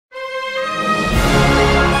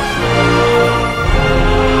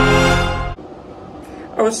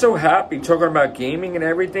was so happy talking about gaming and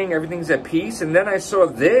everything. Everything's at peace. And then I saw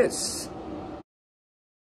this.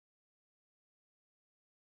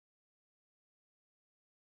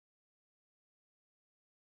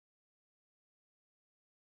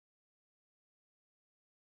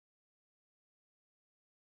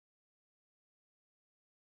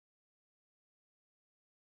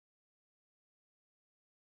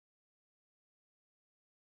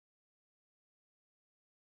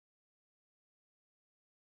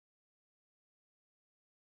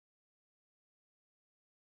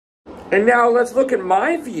 And now let's look at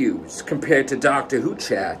my views compared to Doctor Who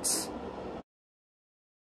chats.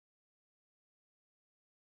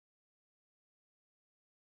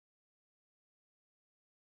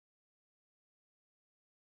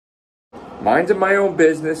 Minding my own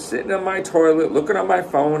business, sitting on my toilet, looking on my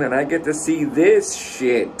phone, and I get to see this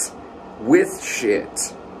shit with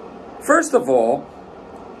shit. First of all,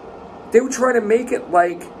 they were trying to make it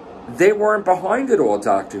like they weren't behind it all,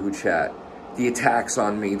 Doctor Who chat. The attacks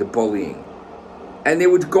on me, the bullying. And they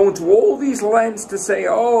would go into all these lengths to say,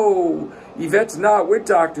 oh, Yvette's not with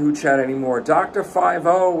Doctor Who chat anymore. Dr.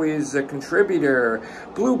 50 is a contributor.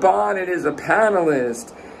 Blue Bonnet is a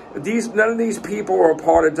panelist. None of these people are a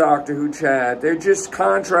part of Doctor Who chat. They're just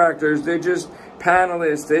contractors. They're just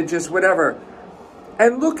panelists. They're just whatever.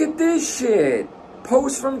 And look at this shit.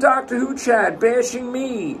 Posts from Doctor Who chat bashing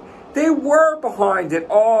me. They were behind it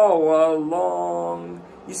all along.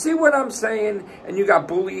 You see what I'm saying? And you got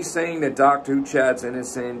bullies saying that Doctor Who chat's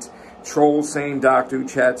innocent. Trolls saying Doctor Who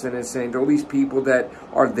chat's innocent. All these people that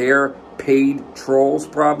are there, paid trolls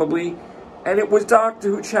probably. And it was Doctor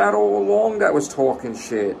Who chat all along that was talking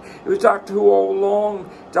shit. It was Doctor Who all along,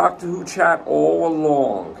 Doctor Who chat all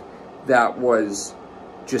along that was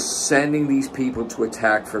just sending these people to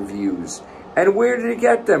attack for views. And where did it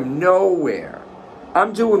get them? Nowhere.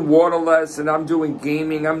 I'm doing Waterless and I'm doing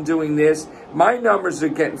gaming, I'm doing this. My numbers are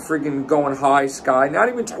getting friggin' going high sky, not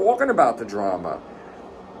even talking about the drama.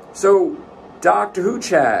 So, Doctor Who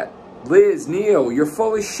chat, Liz, Neil, you're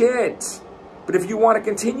full of shit. But if you want to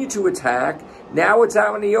continue to attack, now it's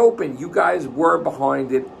out in the open. You guys were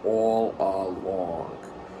behind it all along.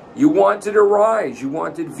 You wanted a rise. You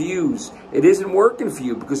wanted views. It isn't working for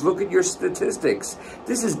you because look at your statistics.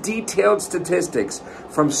 This is detailed statistics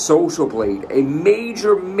from Social Blade, a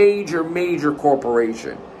major, major, major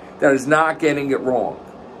corporation that is not getting it wrong.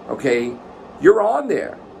 Okay? You're on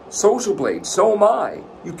there. Social Blade. So am I.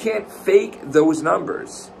 You can't fake those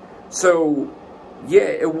numbers. So, yeah,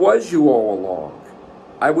 it was you all along.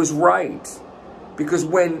 I was right. Because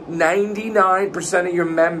when 99% of your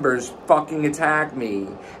members fucking attack me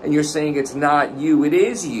and you're saying it's not you, it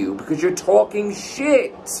is you because you're talking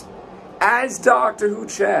shit as Doctor Who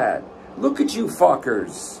chat. Look at you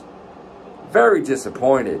fuckers. Very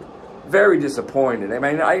disappointed. Very disappointed. I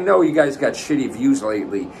mean, I know you guys got shitty views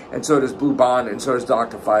lately and so does Blue Bonnet and so does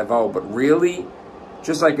Dr. 50, but really?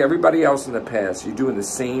 Just like everybody else in the past, you're doing the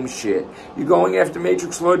same shit. You're going after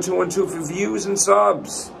Matrix Lord 212 for views and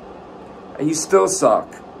subs. And you still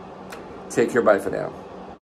suck. Take care, bye for now.